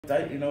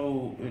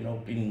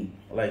Being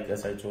like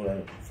as I told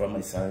you, from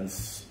a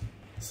science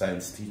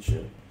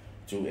teacher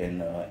to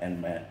an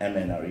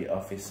MNRE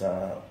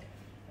officer,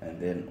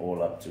 and then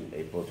all up to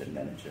a project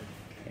manager.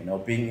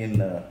 Being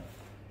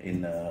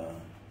in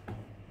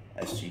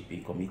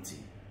SGP committee,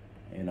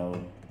 and I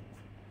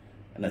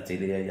tell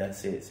you,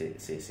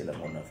 say la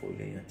mona for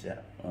we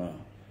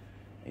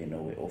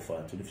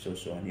offer to the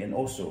social and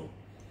also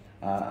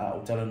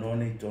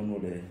utalanone tono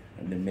the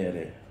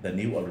mere the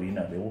new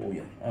arena the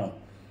oya.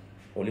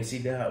 Or let's see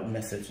there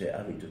message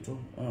there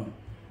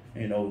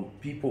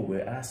people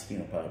were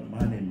asking about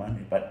money,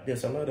 but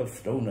there's a lot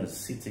of donors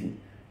sitting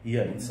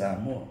here in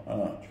Samoa.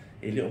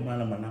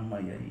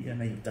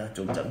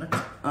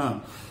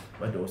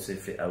 But also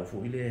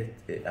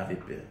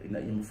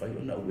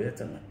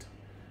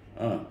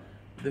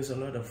there's a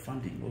lot of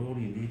funding. All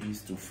you need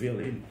is to fill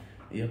in.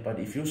 Yeah, but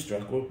if you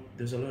struggle,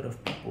 there's a lot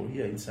of people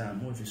here in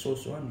Samoa. If you saw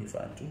so on, if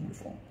I do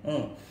before,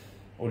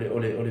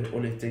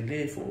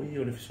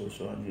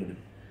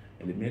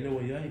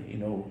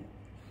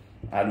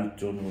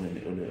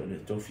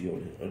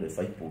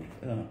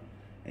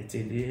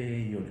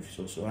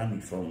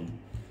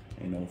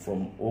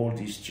 from all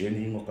this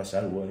journey,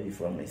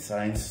 from a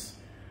science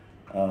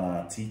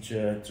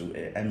teacher to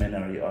a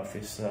MNRE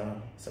officer,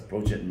 as a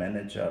project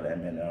manager at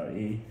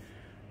MNRE,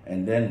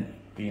 and then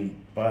being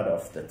part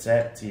of the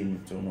tag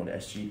team to the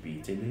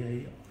SGP.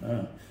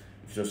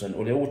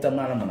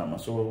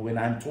 So when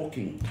I'm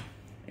talking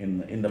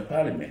in the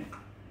parliament,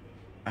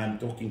 I'm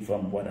talking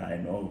from what I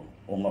know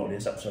and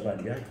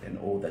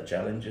all the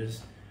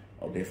challenges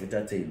of the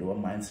lower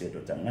mindset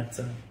of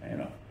Tangata,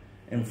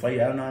 and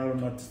fire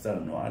not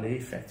no other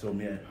effects on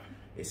me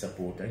a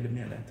support,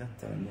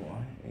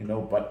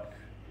 but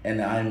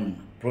and I'm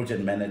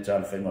project manager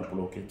of Fema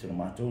Poloke to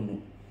Matonu.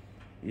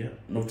 Yeah,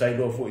 no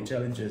title for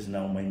challenges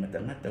now, my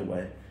matamata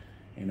way.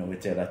 We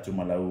tell that to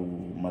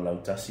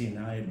Malau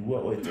Tasina,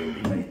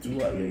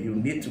 you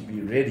need to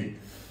be ready.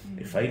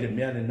 If I let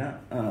me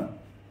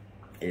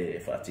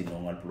if I didn't know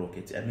what block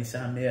it, I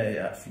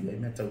feel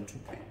metal to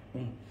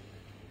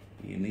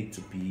you need to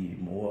be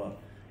more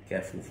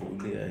careful for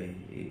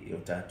your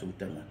tattoo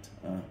tamat.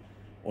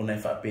 On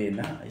if I pay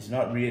now, it's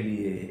not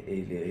really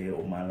a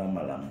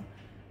malam,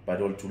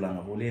 but all too long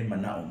away,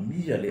 mana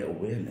merely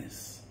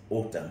awareness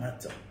or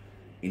tamata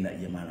in a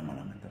yamana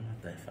malamata.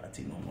 If I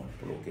didn't know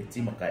what block it,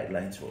 Tima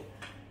guidelines for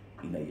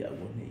in a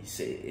yawani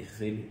say,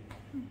 really,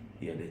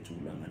 yeah, too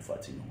long and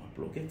fatty no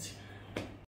block it.